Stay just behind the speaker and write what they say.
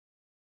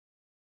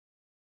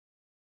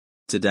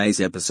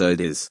Today's episode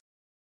is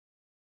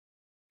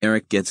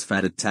Eric gets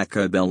fat at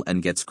Taco Bell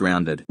and gets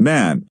grounded.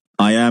 Man,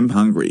 I am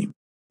hungry.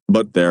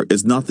 But there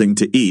is nothing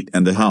to eat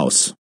in the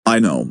house. I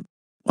know.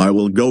 I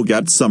will go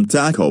get some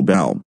Taco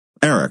Bell.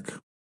 Eric,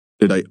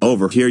 did I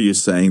overhear you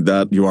saying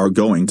that you are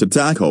going to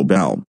Taco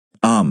Bell?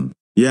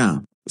 Yeah,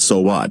 so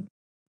what?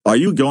 Are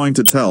you going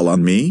to tell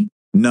on me?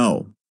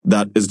 No,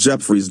 that is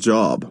Jeffrey's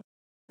job.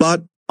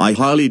 But I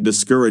highly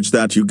discourage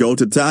that you go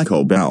to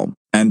Taco Bell.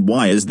 And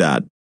why is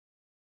that?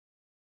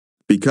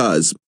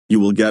 Because you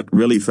will get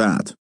really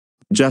fat.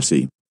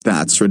 Jesse,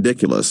 that's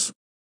ridiculous.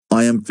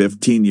 I am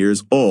 15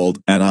 years old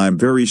and I'm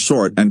very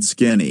short and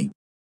skinny.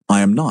 I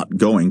am not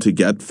going to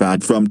get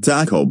fat from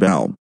Taco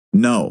Bell.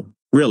 No,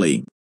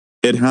 really.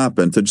 It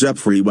happened to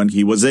Jeffrey when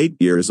he was 8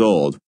 years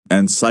old,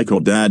 and Psycho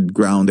Dad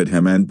grounded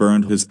him and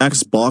burned his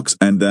Xbox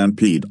and then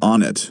peed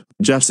on it.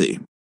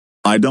 Jesse,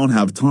 I don't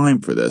have time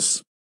for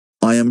this.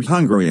 I am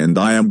hungry and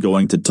I am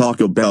going to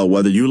Taco Bell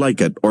whether you like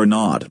it or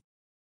not.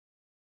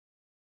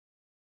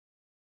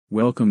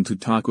 Welcome to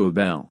Taco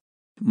Bell.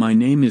 My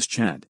name is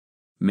Chad.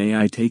 May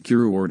I take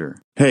your order?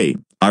 Hey,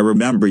 I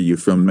remember you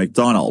from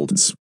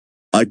McDonald's.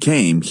 I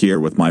came here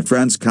with my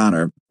friends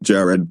Connor,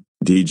 Jared,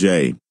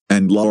 DJ,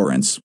 and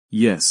Lawrence.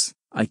 Yes,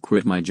 I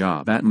quit my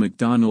job at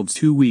McDonald's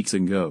 2 weeks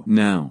ago.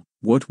 Now,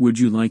 what would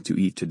you like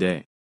to eat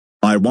today?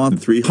 I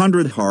want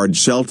 300 hard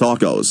shell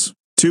tacos,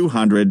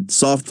 200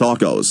 soft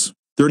tacos,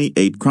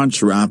 38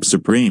 Crunchwrap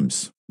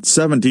Supremes,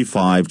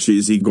 75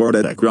 cheesy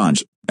Gordita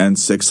Crunch, and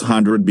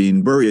 600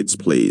 bean burritos,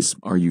 please.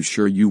 Are you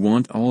sure you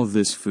want all of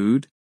this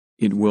food?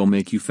 It will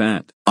make you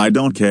fat. I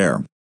don't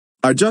care.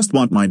 I just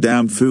want my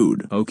damn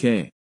food.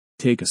 Okay.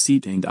 Take a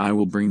seat and I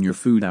will bring your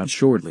food out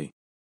shortly.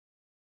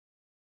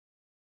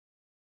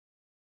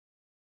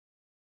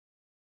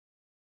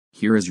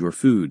 Here is your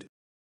food.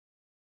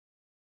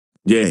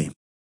 Yay.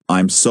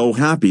 I'm so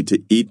happy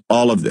to eat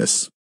all of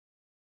this.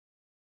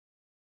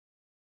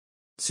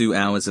 2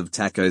 hours of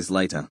tacos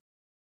later.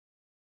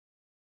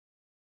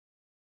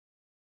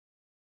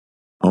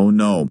 Oh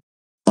no.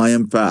 I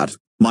am fat.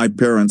 My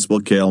parents will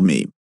kill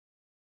me.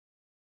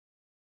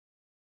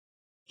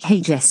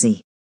 Hey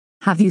Jesse.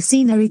 Have you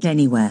seen Eric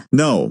anywhere?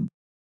 No.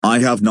 I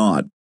have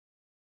not.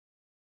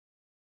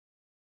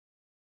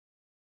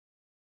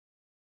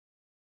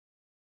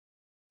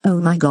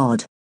 Oh my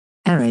God.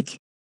 Eric.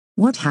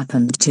 What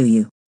happened to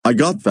you? I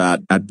got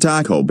fat at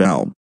Taco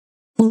Bell.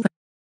 Oh,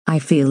 I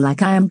feel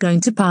like I am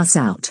going to pass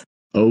out.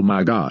 Oh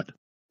my God.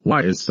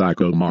 Why is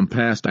Psycho Mom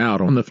passed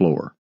out on the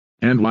floor?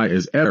 And why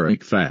is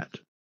Eric fat?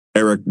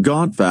 Eric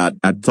got fat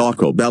at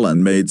Taco Bell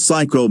and made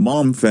Psycho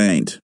Mom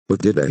faint. What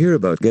did I hear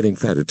about getting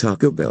fat at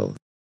Taco Bell?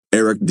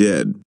 Eric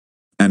did.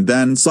 And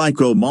then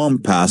Psycho Mom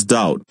passed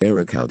out.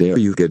 Eric, how dare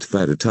you get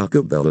fat at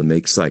Taco Bell and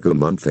make Psycho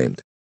Mom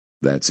faint?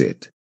 That's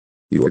it.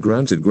 You are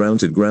grounded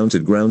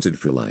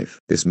for life.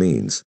 This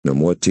means, no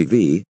more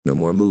TV, no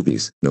more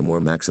movies, no more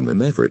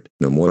Maximum Effort,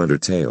 no more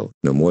Undertale,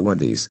 no more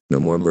Wendy's, no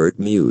more Merc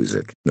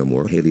Music, no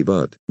more Haley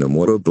Butt, no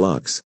more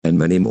Roblox, and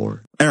many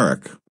more.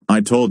 Eric, I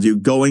told you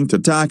going to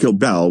Taco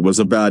Bell was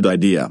a bad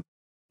idea.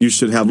 You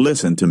should have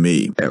listened to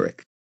me.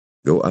 Eric.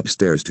 Go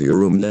upstairs to your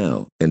room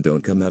now, and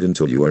don't come out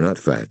until you are not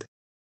fat.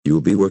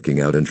 You'll be working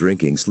out and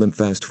drinking Slim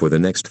Fast for the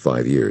next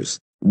 5 years.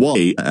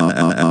 Why?